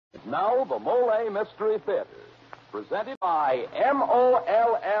Now, the Mollé Mystery Theater, presented by Molle.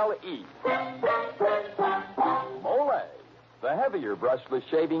 Mollé, the heavier brushless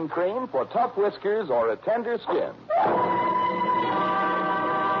shaving cream for tough whiskers or a tender skin.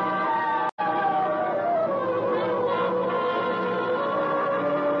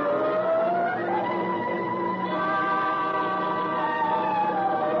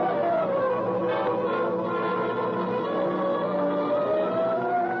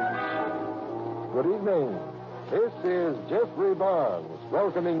 Good evening. This is Jeffrey Barnes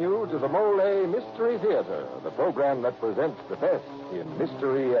welcoming you to the Mollé Mystery Theater, the program that presents the best in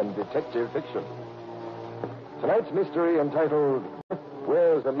mystery and detective fiction. Tonight's mystery, entitled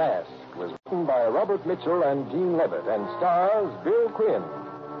Wears a Mask, was written by Robert Mitchell and Gene Levitt and stars Bill Quinn.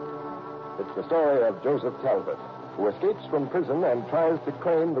 It's the story of Joseph Talbot, who escapes from prison and tries to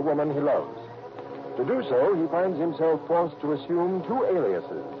claim the woman he loves. To do so, he finds himself forced to assume two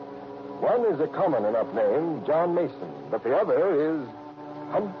aliases. One is a common enough name, John Mason, but the other is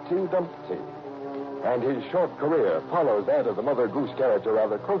Humpty Dumpty. And his short career follows that of the Mother Goose character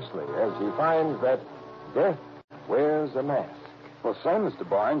rather closely as he finds that death wears a mask. Well, say, Mr.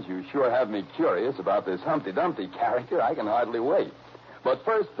 Barnes, you sure have me curious about this Humpty Dumpty character. I can hardly wait. But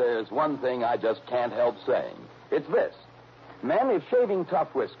first, there's one thing I just can't help saying. It's this. Men, if shaving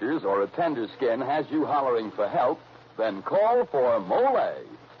tough whiskers or a tender skin has you hollering for help, then call for Mollé,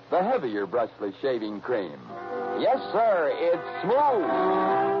 the heavier brushless shaving cream. Yes, sir, it's smooth.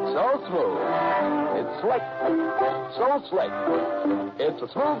 So smooth. It's slick. So slick. It's a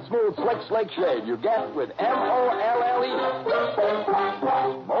smooth, slick shave you get with Molle.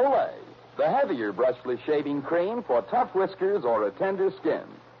 Mollé, the heavier brushless shaving cream for tough whiskers or a tender skin.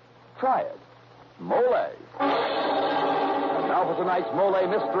 Try it. Mollé. And now for tonight's Mollé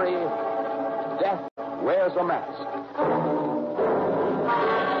mystery, Death Wears a Mask.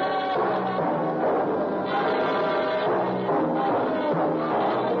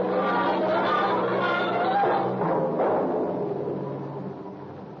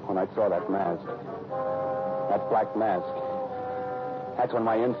 When I saw that mask, that black mask, that's when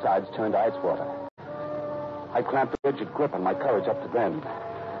my insides turned to ice water. I clamped a rigid grip on my courage up to then,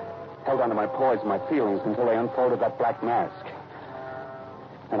 held onto my poise and my feelings until they unfolded that black mask.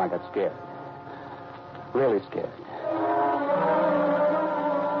 Then I got scared. Really scared.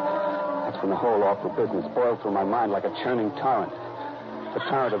 That's when the whole awful business boiled through my mind like a churning torrent. The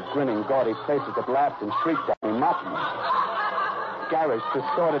torrent of grinning, gaudy faces that laughed and shrieked at me, mocking me. Garish,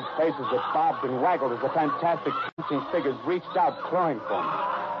 distorted faces that bobbed and waggled as the fantastic, punching figures reached out, clawing for me.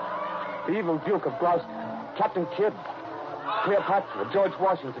 The evil Duke of Gloucester, Captain Kidd, Cleopatra, George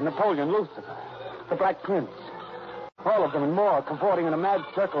Washington, Napoleon, Lucifer, the Black Prince. All of them and more cavorting in a mad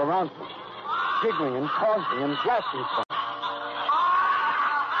circle around me, giggling and taunting and blasting for me.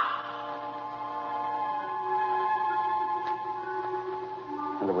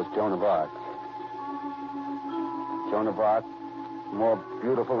 And there was Joan of Arc. Joan of Arc, more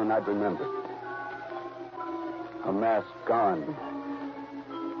beautiful than I'd remembered. Her mask gone,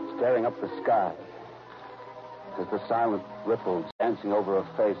 staring up the sky as the silent ripples dancing over her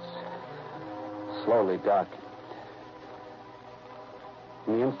face slowly darkened.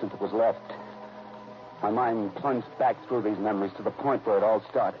 In the instant that was left, my mind plunged back through these memories to the point where it all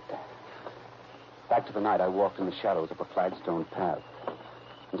started. Back to the night I walked in the shadows of a flagstone path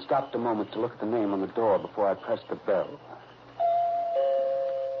and stopped a moment to look at the name on the door before I pressed the bell.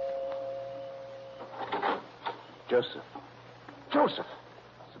 Joseph. Joseph!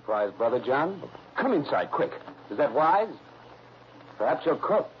 Surprised, Brother John? Come inside, quick. Is that wise? Perhaps your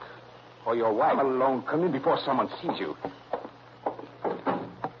cook or your wife. I'm alone. Come in before someone sees you.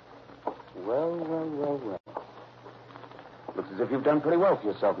 Well. Looks as if you've done pretty well for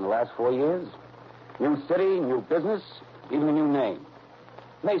yourself in the last 4 years. New city, new business, even a new name.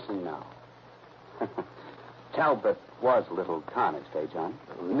 Mason now. Talbot was a little tarnished, eh, John?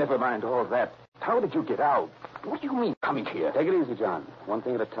 Never mind all that. How did you get out? What do you mean, coming here? Take it easy, John. One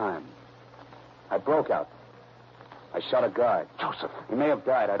thing at a time. I broke out. I shot a guard. Joseph. He may have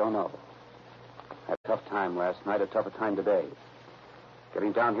died, I don't know. Had a tough time last night, a tougher time today.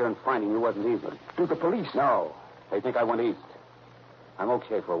 Getting down here and finding you wasn't easy. Do the police? No. They think I went east. I'm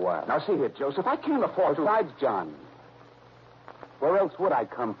okay for a while. Now, see here, Joseph, I can't afford to... Besides, John, where else would I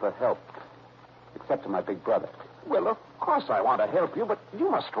come for help? Except to my big brother. Well, of course I want to help you, but you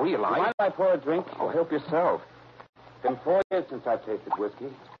must realize... Mind if I pour a drink? Oh, help yourself. It's been 4 years since I've tasted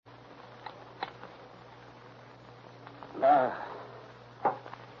whiskey.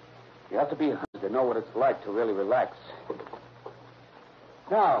 You have to be hungry to know what it's like to really relax.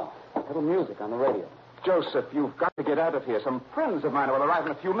 Now, a little music on the radio. Joseph, you've got to get out of here. Some friends of mine will arrive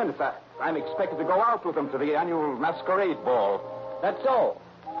in a few minutes. I'm expected to go out with them to the annual masquerade ball. That's so.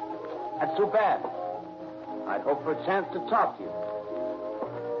 That's too bad. I'd hope for a chance to talk to you.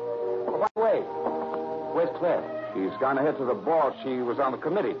 Oh, by the way, where's Claire? She's gone ahead to the ball. She was on the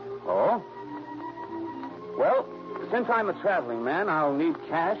committee. Oh? Well, since I'm a traveling man, I'll need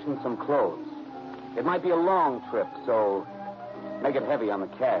cash and some clothes. It might be a long trip, so make it heavy on the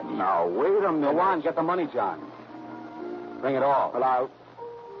cash. Now, wait a minute. Go on, get the money, John. Bring it all. Well, I'll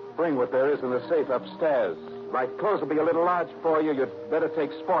bring what there is in the safe upstairs. My clothes will be a little large for you. You'd better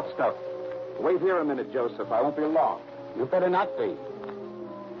take sports stuff. Wait here a minute, Joseph. I won't be long. You better not be.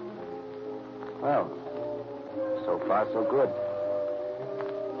 Well, so far so good.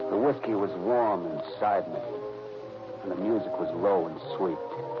 The whiskey was warm inside me, and the music was low and sweet.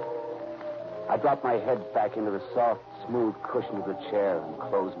 I dropped my head back into the soft, smooth cushion of the chair and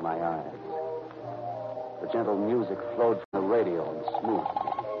closed my eyes. The gentle music flowed from the radio and smoothed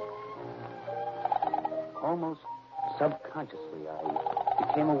me. Almost subconsciously, I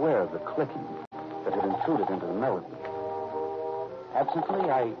became aware of the clicking that had intruded into the melody. Absently,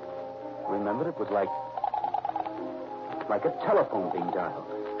 I remembered it was like a telephone being dialed.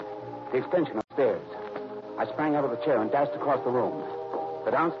 The extension upstairs. I sprang out of the chair and dashed across the room.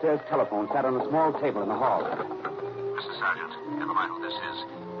 The downstairs telephone sat on a small table in the hall. Mr. Sergeant, never mind who this is.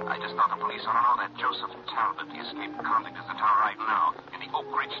 I just thought the police ought to know that Joseph Talbot, the escaped convict, is in town right now, in the Oak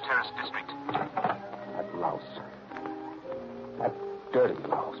Ridge Terrace district. That louse. That dirty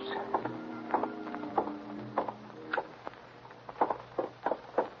louse.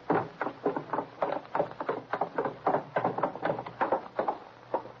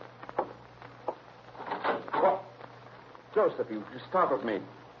 Joseph, you startled me.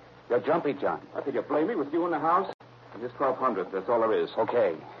 You're jumpy, John. Did you blame me with you in the house? Just 1,200. That's all there is.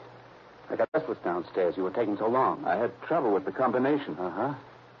 Okay. I got restless downstairs. You were taking so long. I had trouble with the combination. Uh-huh.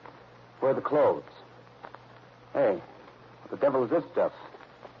 Where are the clothes? Hey, what the devil is this stuff?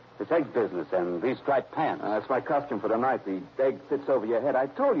 This egg business and these striped pants. That's my costume for the night. The egg fits over your head. I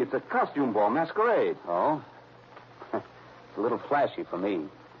told you, it's a costume ball, masquerade. Oh? It's a little flashy for me.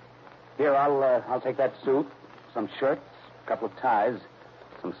 Here, I'll take that suit, some shirts, a couple of ties,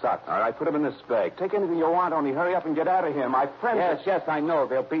 some socks. All right, put them in this bag. Take anything you want, only hurry up and get out of here. My friends... Yes, I know.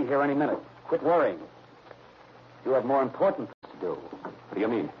 They'll be here any minute. Quit worrying. You have more important things to do. What do you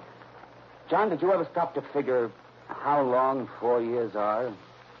mean? John, did you ever stop to figure how long 4 years are?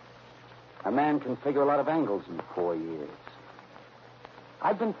 A man can figure a lot of angles in 4 years.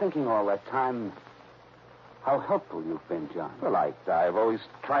 I've been thinking all that time how helpful you've been, John. Well, I've always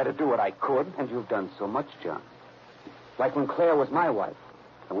tried to do what I could. And you've done so much, John. Like when Claire was my wife,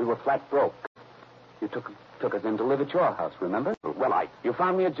 and we were flat broke. You took us in to live at your house, remember? Well, You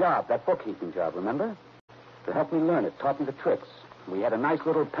found me a job, that bookkeeping job, remember? To help me learn it, taught me the tricks. We had a nice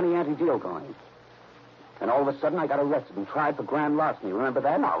little penny ante deal going. And all of a sudden, I got arrested and tried for grand larceny. Remember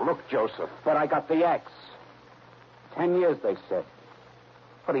that? Now, look, Joseph. But I got the X. 10 years, they said.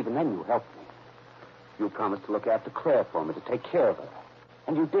 But even then, you helped me. You promised to look after Claire for me, to take care of her.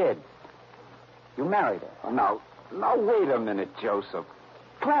 And you did. You married her. Now, wait a minute, Joseph.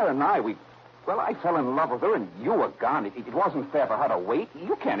 Claire and I fell in love with her, and you were gone. It wasn't fair for her to wait.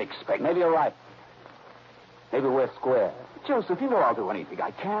 You can't expect... Maybe you're right. Maybe we're square. Joseph, you know I'll do anything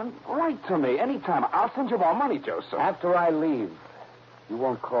I can. Write to me anytime. I'll send you more money, Joseph. After I leave, you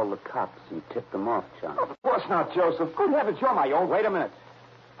won't call the cops and tip them off, John. Of course not, Joseph. Good heavens, you're my own... Wait a minute.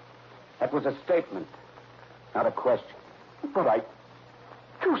 That was a statement, not a question. But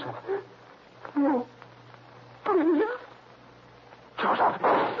Joseph. No. Please. Joseph.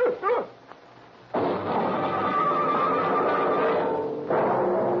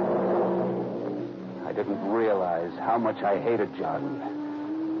 I didn't realize how much I hated John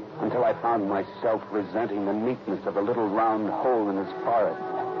until I found myself resenting the neatness of the little round hole in his forehead.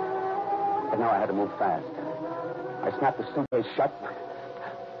 But now I had to move fast. I snapped the suitcase shut.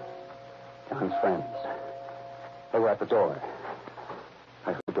 John's friends. They were at the door.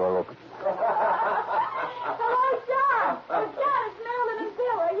 I heard the door open. Hello, John. Oh, John, it's Marilyn and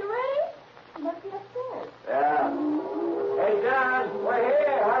Bill. Are you ready? You must be upstairs. Yeah. Hey, John, we're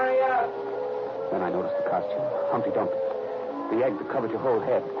here. Hurry up. Then I noticed the costume. Humpty Dumpty. The egg that covered your whole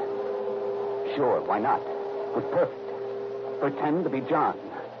head. Sure, why not? It was perfect. Pretend to be John.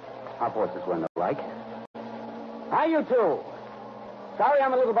 Our voices weren't alike. How you two? Sorry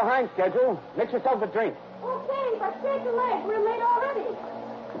I'm a little behind schedule. Mix yourself a drink. Okay, but take a leg. We're late already.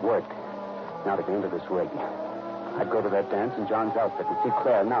 It worked. Now to get into this rig. I'd go to that dance in John's outfit and see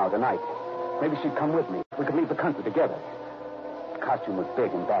Claire now, tonight. Maybe she'd come with me. We could leave the country together. The costume was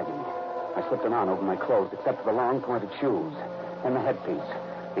big and baggy. I slipped it on over my clothes, except for the long, pointed shoes and the headpiece.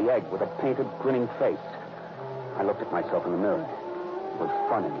 The egg with a painted, grinning face. I looked at myself in the mirror. It was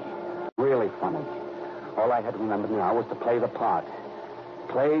funny. Really funny. All I had to remember now was to play the part.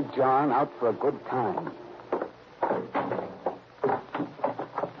 Play John out for a good time.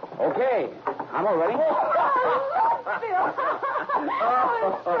 Okay, I'm all ready. Bill. Oh,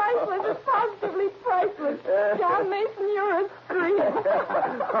 it's priceless. It's positively priceless. John Mason, you're a scream.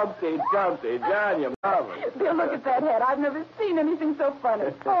 Humpty Dumpty, John, your mama. Bill, look at that head. I've never seen anything so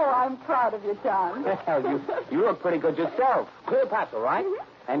funny. Oh, I'm proud of you, John. Well, you look pretty good yourself. Cleopatra, right?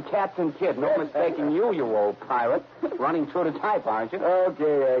 Mm-hmm. And Captain Kidd, no mistaking you old pirate. Running true to type, aren't you?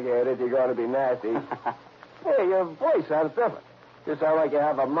 Okay, I get it. You're going to be nasty. Hey, your voice sounds different. You sound like you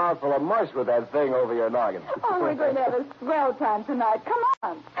have a mouthful of mush with that thing over your noggin. Oh, we're going to have a swell time tonight. Come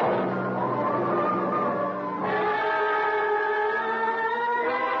on.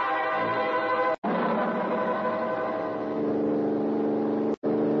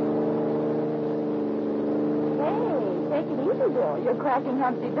 Hey, take it easy, Bill. You're cracking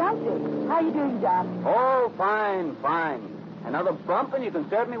Humpty Dumpty. How you doing, John? Oh, fine, fine. Another bump and you can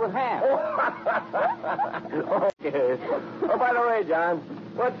serve me with ham. Okay. Oh, by the way, John,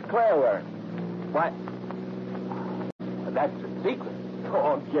 what's Claire wearing? What? That's a secret.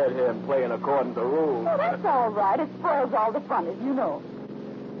 Don't get him playing according to rules. Oh, that's all right. It spoils all the fun, as you know.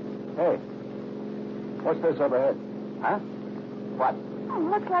 Hey, what's this overhead? Huh? What? Oh,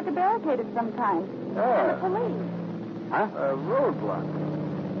 looks like a barricade of some kind. Yeah. And the police. Huh? A roadblock.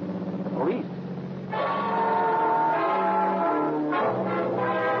 The police.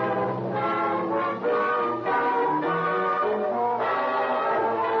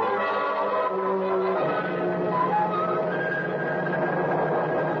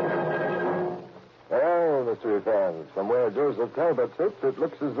 Mystery fans, from where Joseph Talbot sits, it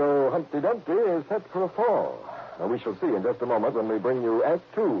looks as though Humpty Dumpty is set for a fall. And we shall see in just a moment when we bring you Act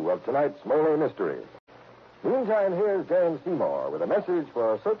 2 of tonight's Mollé Mystery. Meantime, here's Dan Seymour with a message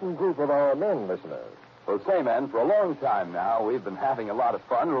for a certain group of our men listeners. Well, say, men, for a long time now, we've been having a lot of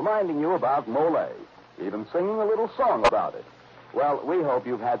fun reminding you about Mollé, even singing a little song about it. Well, we hope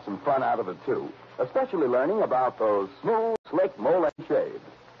you've had some fun out of it, too, especially learning about those smooth, slick Mollé shaves.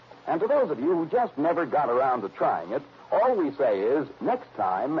 And to those of you who just never got around to trying it, all we say is, next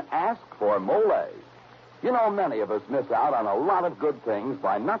time, ask for Mollé. You know, many of us miss out on a lot of good things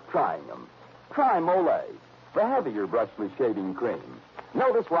by not trying them. Try Mollé, the heavier brushless shaving cream.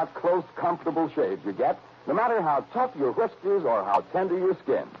 Notice what close, comfortable shaves you get, no matter how tough your whiskers or how tender your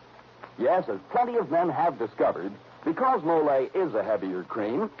skin. Yes, as plenty of men have discovered, because Mollé is a heavier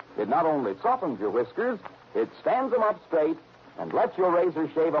cream, it not only softens your whiskers, it stands them up straight and let your razor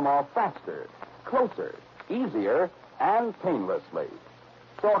shave them off faster, closer, easier, and painlessly.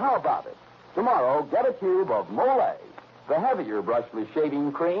 So how about it? Tomorrow, get a tube of Mollé, the heavier brushless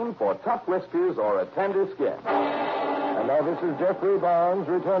shaving cream for tough whiskers or a tender skin. And now this is Jeffrey Barnes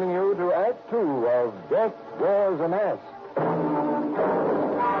returning you to Act 2 of Death Wears a Mask.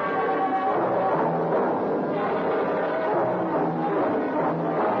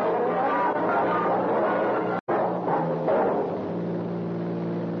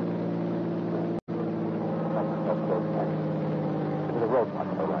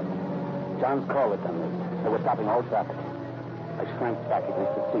 John's call had done this. They were stopping all traffic. I shrank back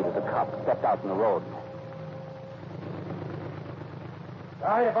against the seat as a cop stepped out from the road.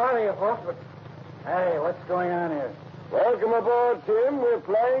 Sorry to bother you, folks, but... Hey, what's going on here? Welcome aboard, Tim. We're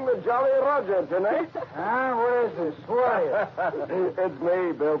playing the Jolly Roger tonight. What is this? Who are you? It's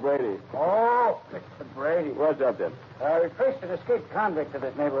me, Bill Brady. Oh, Mr. Brady. What's up, Tim? We traced an escaped convict to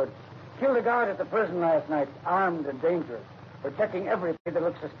this neighborhood. Killed a guard at the prison last night, armed and dangerous. We're checking everything that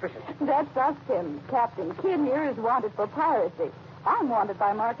looks suspicious. That's us, Tim. Captain Kidd here is wanted for piracy. I'm wanted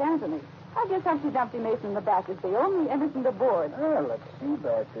by Mark Anthony. I guess Humpty Dumpty Mason in the back is the only innocent aboard. Well, let's see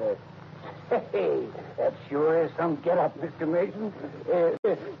about that. Hey, that sure is some get-up, Mr. Mason.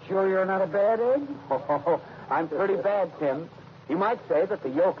 Sure you're not a bad egg? Oh, I'm pretty bad, Tim. You might say that the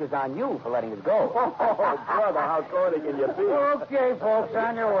yoke is on you for letting it go. Oh, brother, how corny can you be? Okay, folks,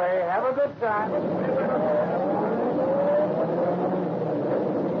 on your way. Have a good time.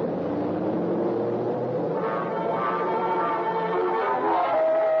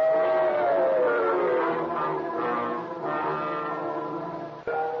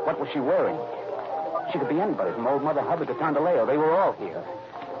 What was she wearing? She could be anybody, from old Mother Hubbard to Tondaleo. They were all here.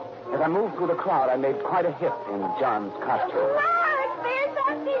 As I moved through the crowd, I made quite a hit in John's costume. Mark, there's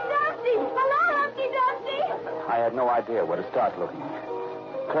Humpty Dumpty. Hello, Humpty Dumpty. I had no idea where to start looking.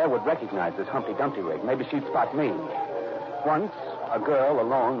 Claire would recognize this Humpty Dumpty rig. Maybe she'd spot me. Once, A girl,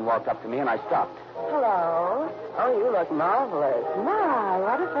 alone, walked up to me, and I stopped. Hello. Oh, you look marvelous. My,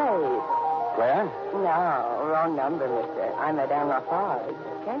 what a face. Claire? No, wrong number, mister. I'm Madame Lafarge.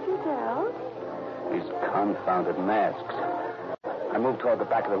 Can't you tell? These confounded masks. I moved toward the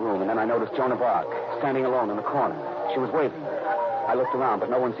back of the room, and then I noticed Joan of Arc, standing alone in the corner. She was waving. I looked around, but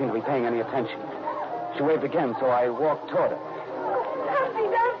no one seemed to be paying any attention. She waved again, so I walked toward her.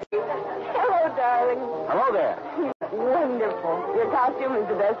 Dumpty. Hello, darling. Hello there. Wonderful. Your costume is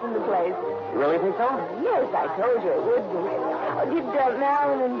the best in the place. You really think so? Yes, I told you it would be. Did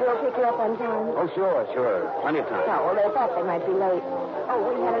Marilyn and Bill pick you up on time? Oh, sure. Plenty of time. No, well, they thought they might be late. Oh,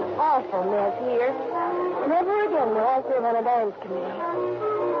 we had an awful mess here. Never again will I serve on a dance committee.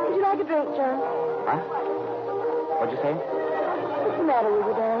 Would you like a drink, John? Huh? What'd you say? What's the matter with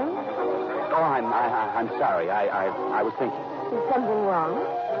you, darling? Oh, I'm sorry. I was thinking. Is something wrong?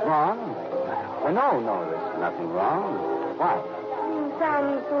 Wrong? Well, no, there's nothing wrong. Why? You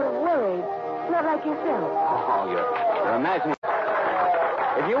sound sort of worried. Not like yourself. Oh, you're imagining.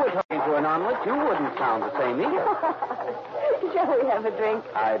 If you were talking to an omelet, you wouldn't sound the same either. Shall we have a drink?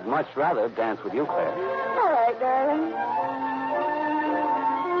 I'd much rather dance with you, Claire. All right, darling.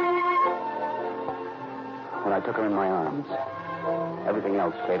 When I took her in my arms, everything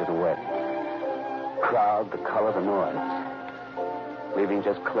else faded away. Crowd, the color, the noise. Leaving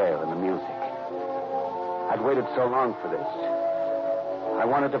just Claire and the music. I'd waited so long for this. I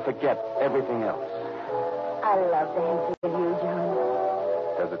wanted to forget everything else. I love dancing with you, John.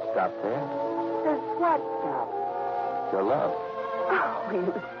 Does it stop there? Does what stop? Your love. Oh, you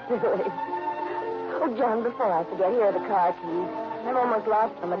silly. Oh, John, before I forget, here are the car keys. I've almost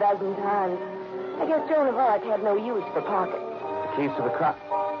lost them a dozen times. I guess Joan of Arc had no use for pockets. The keys to the car.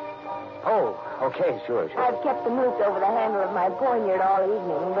 Oh, okay, sure. I've kept them looped over the handle of my poignard all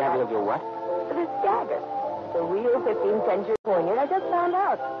evening. But Handle of your what? This dagger. The real 15th century poignard. I just found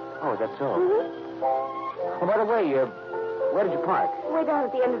out. Oh, that's so. Mm-hmm. Oh, by the way, where did you park? Way down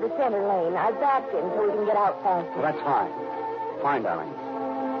at the end of the center lane. I backed in so we can get out faster. Well, that's fine. Fine, darling.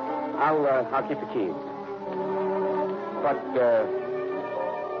 I'll keep the keys. But,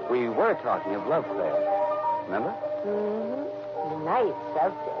 we were talking of love, Claire. Remember? Mm-hmm. Nice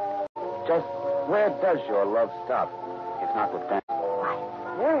subject. Just where does your love stop? If not with Dan. Why,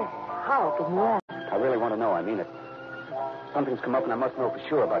 sir, how can you ask? I really want to know. I mean it. Something's come up, and I must know for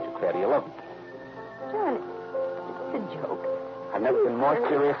sure about you, Claire. Do you love me? John, it's a joke. I've never been more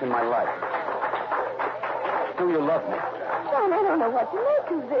serious in my life. Do you love me? John, I don't know what to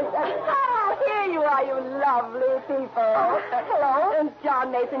make of this. Here you are, you lovely people. Hello. And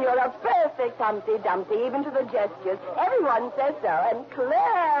John Mason, you're a perfect Humpty Dumpty, even to the gestures. Everyone says so. And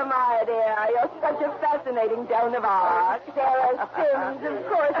Claire, my dear, you're such a fascinating Joan of Arc. Sarah Sims, of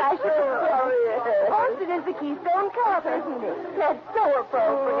course, I should tell you. Austin is the Keystone Cop, isn't it? That's so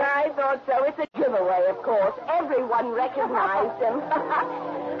appropriate. I thought so. It's a giveaway, of course. Everyone recognized him.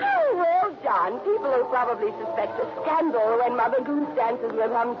 Oh, well done. People will probably suspect a scandal when Mother Goose dances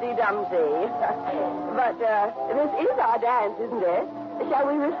with Humpty Dumpty. But this is our dance, isn't it? Shall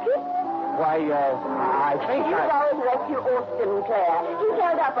we risk it? Why, I think You go and rescue Austin, Claire. He's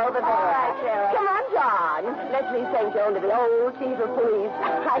held up over there. All right, Sarah. Come on, John. Let me send you to the old chief of police.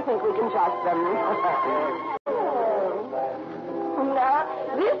 I think we can trust them. Now,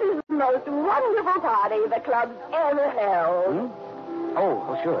 this is the most wonderful party the club's ever held.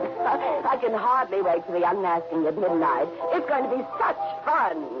 Oh, sure. I can hardly wait for the unmasking at midnight. It's going to be such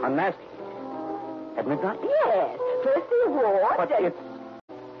fun. Unmasking? At midnight? Yes. First the award. But it's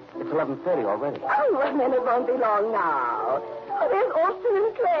 11:30 already. Oh, well, then it won't be long now. Oh, there's Austin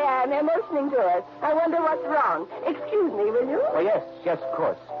and Claire, and they're motioning to us. I wonder what's wrong. Excuse me, will you? Oh, yes, of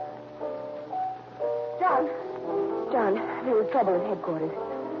course. John, there was trouble at headquarters.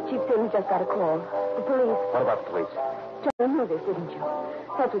 Chief Sims just got a call. The police. What about the police? John, you knew this, didn't you?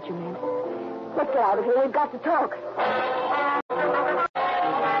 That's what you meant. Let's get out of here. We've got to talk.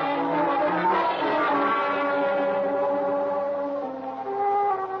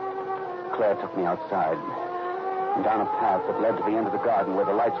 Claire took me outside and down a path that led to the end of the garden where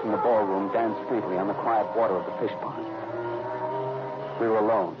the lights from the ballroom danced faintly on the quiet water of the fish pond. We were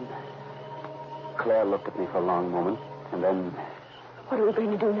alone. Claire looked at me for a long moment, and then... What are we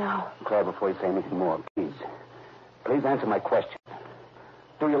going to do now? Claire, before you say anything more, please answer my question.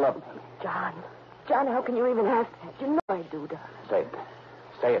 Do you love me? John, how can you even ask that? You know I do, darling. Say it.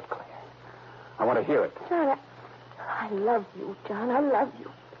 Say it, Claire. I want to hear it. John, I love you, John. I love you.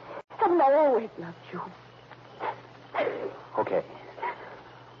 Haven't I always loved you? Okay.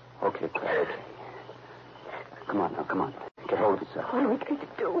 Okay, Claire, okay. Come on now, come on. Get hold of yourself. What are we going to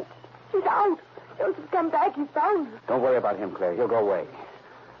do? He's out. Joseph come back, he's found us. Don't worry about him, Claire. He'll go away.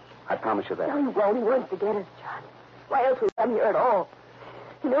 I promise you that. No, he won't. He wants to get us, John. Why else would he come here at all?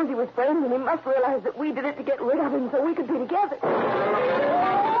 He knows he was framed, and he must realize that we did it to get rid of him so we could be together.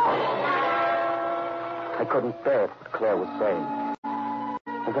 I couldn't bear what Claire was saying.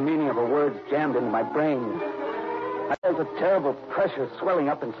 As the meaning of her words jammed into my brain, I felt a terrible pressure swelling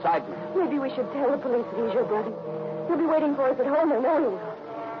up inside me. Maybe we should tell the police that he's your brother. He'll be waiting for us at home. I know he will.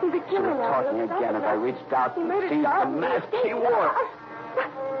 He's a She killer was now. talking again as I reached out He and murdered seized the John. mask she wore.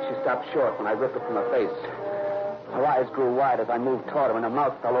 She stopped short when I ripped it from her face. Her eyes grew wide as I moved toward her, and her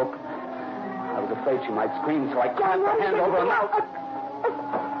mouth fell open. I was afraid she might scream, so I clamped her hand over her mouth.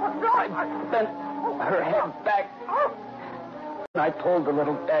 I bent her head back, and I pulled the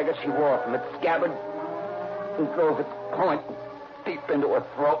little dagger she wore from its scabbard and drove its point deep into her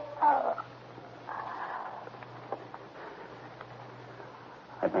throat.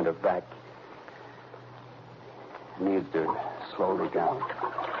 I bent her back and eased her slowly down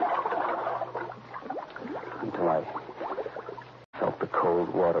until I felt the cold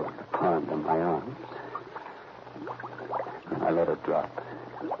water of the pond in my arms. And I let her drop.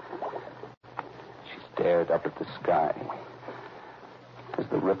 She stared up at the sky as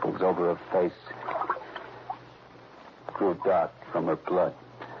the ripples over her face grew dark from her blood.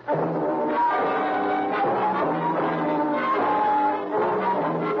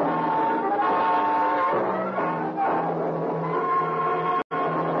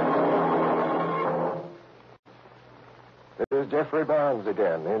 This is Jeffrey Barnes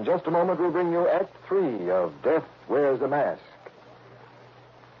again. In just a moment, we'll bring you Act 3 of Death Wears a Mask.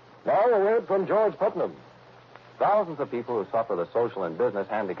 Now, a word from George Putnam. Thousands of people who suffer the social and business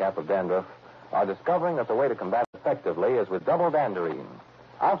handicap of dandruff are discovering that the way to combat it effectively is with double danderine.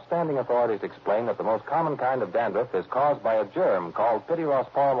 Outstanding authorities explain that the most common kind of dandruff is caused by a germ called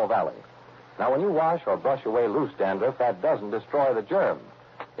Pityrospora ovale. Now, when you wash or brush away loose dandruff, that doesn't destroy the germ.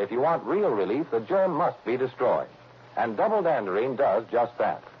 If you want real relief, the germ must be destroyed. And double danderine does just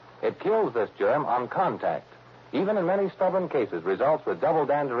that. It kills this germ on contact. Even in many stubborn cases, results with double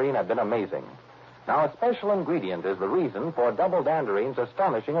danderine have been amazing. Now, a special ingredient is the reason for double danderine's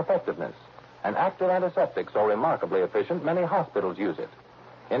astonishing effectiveness. An active antiseptic so remarkably efficient, many hospitals use it.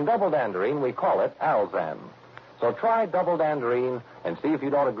 In double danderine, we call it Alzan. So try double danderine and see if you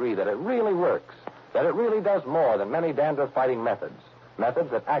don't agree that it really works, that it really does more than many dandruff-fighting methods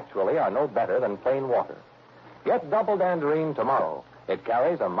that actually are no better than plain water. Get double danderine tomorrow. It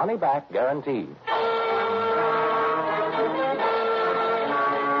carries a money-back guarantee.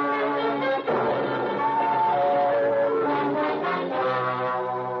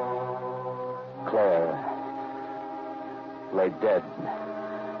 Claire lay dead,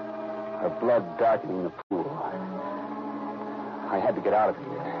 her blood darkening the pool. I had to get out of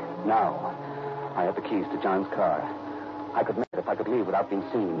here. Now, I had the keys to John's car. I could make it if I could leave without being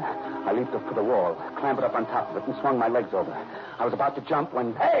seen. I leaped up to the wall, clambered up on top of it, and swung my legs over. I was about to jump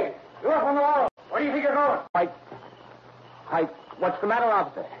when... Hey! You're up on the wall. Where do you think you're going? What's the matter,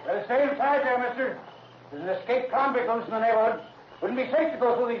 officer? Better stay inside there, mister. There's an escaped convict loose in the neighborhood. Wouldn't be safe to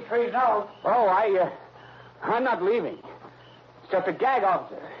go through these trees now. Oh, I'm not leaving. It's just a gag,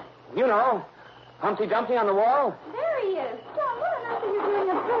 officer. You know, Humpty Dumpty on the wall. There he is. John, what on earth are you doing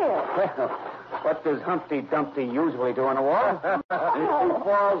up there? Well, what does Humpty Dumpty usually do on a wall? He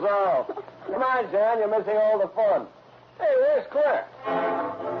falls off. Come on, John. You're missing all the fun. Hey, where's Claire?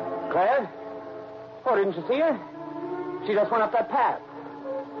 Claire? Oh, didn't you see her? She just went up that path.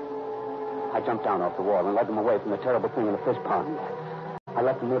 I jumped down off the wall and led them away from the terrible thing in the fish pond. I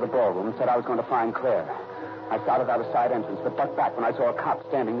left them near the ballroom and said I was going to find Claire. I started out a side entrance, but ducked back when I saw a cop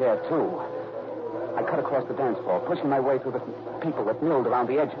standing there, too. I cut across the dance floor, pushing my way through the people that milled around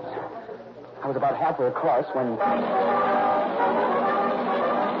the edges. I was about halfway across when...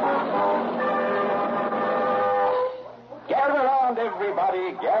 Gather around,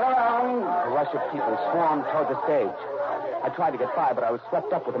 everybody. Gather around. A rush of people swarmed toward the stage. I tried to get by, but I was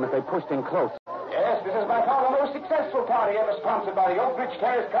swept up with them as they pushed in close. Yes, this is by far the most successful party ever sponsored by the Oak Ridge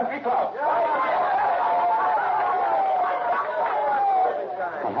Terrace Country Club.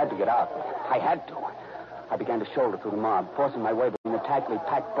 I had to get out. I had to. I began to shoulder through the mob, forcing my way between the tightly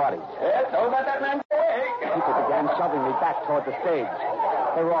packed bodies. Yes, don't let that man say. People began shoving me back toward the stage.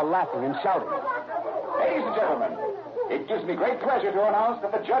 They were all laughing and shouting. Ladies and gentlemen, it gives me great pleasure to announce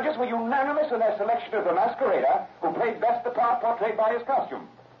that the judges were unanimous in their selection of the masquerader who played best the part portrayed by his costume.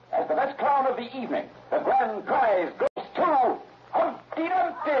 As the best clown of the evening, the grand prize goes to Humpty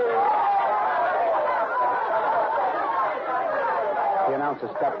Dumpty. The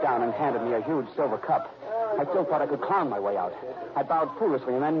announcer stepped down and handed me a huge silver cup. I still thought I could clown my way out. I bowed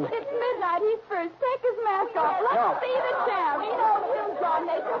foolishly and then... It's midnight. He's free. first. Take his mask off. Let's see the champ. We know you, John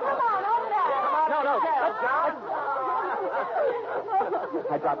Mason. Come on, over there. No.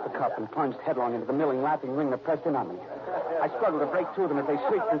 I dropped the cup and plunged headlong into the milling, laughing ring that pressed in on me. I struggled to break through them as they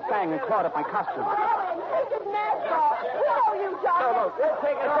shrieked and sang and clawed at my costume. Take his mask off. We know you, John. No, they'll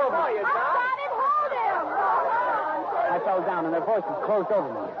take it over you, John. Got it. Hold him. I fell down and their voices closed over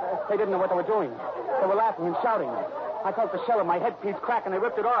me. They didn't know what they were doing. They were laughing and shouting. I felt the shell of my headpiece crack and they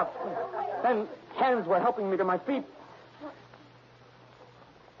ripped it off. Then hands were helping me to my feet.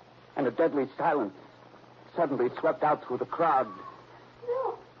 And a deadly silence suddenly swept out through the crowd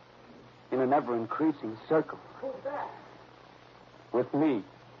in an ever-increasing circle. With me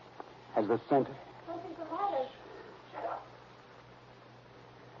as the center.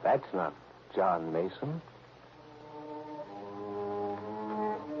 That's not John Mason.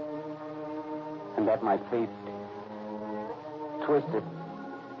 And at my feet, twisted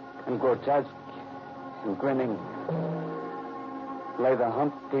and grotesque and grinning, lay the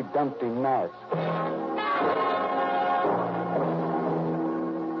Humpty Dumpty mask.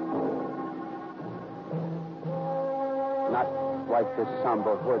 Not like this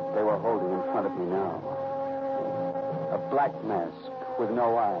somber hood they were holding in front of me now. A black mask with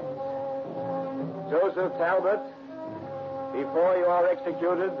no eyes. Joseph Talbot, before you are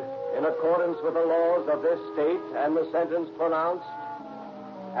executed, in accordance with the laws of this state and the sentence pronounced,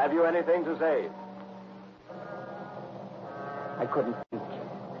 have you anything to say? I couldn't think.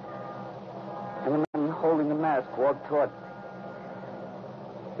 And the man holding the mask walked toward me.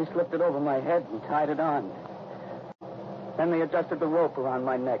 He slipped it over my head and tied it on. Then they adjusted the rope around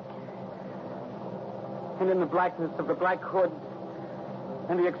my neck. And in the blackness of the black hood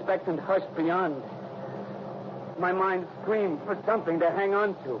and the expectant hush beyond, my mind screamed for something to hang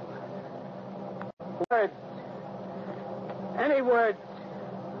on to. Words. Any words.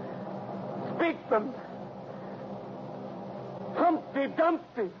 Speak them. Humpty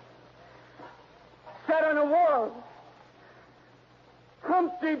Dumpty. Set on a wall.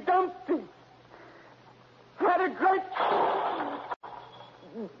 Humpty Dumpty. Had a great...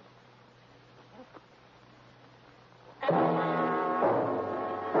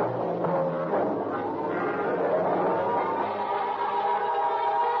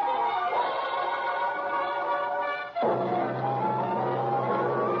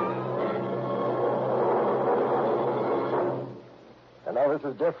 And now this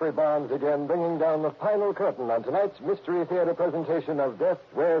is Jeffrey Barnes again, bringing down the final curtain on tonight's Mystery Theater presentation of Death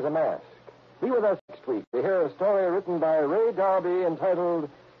Wears a Mask. Be with us next week to hear a story written by Ray Darby entitled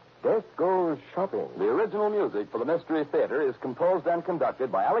Death Goes Shopping. The original music for the Mystery Theater is composed and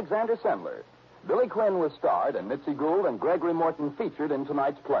conducted by Alexander Sendler. Billy Quinn was starred, and Mitzi Gould and Gregory Morton featured in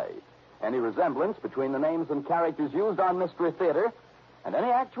tonight's play. Any resemblance between the names and characters used on Mystery Theater and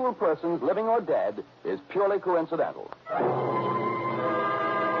any actual persons, living or dead, is purely coincidental.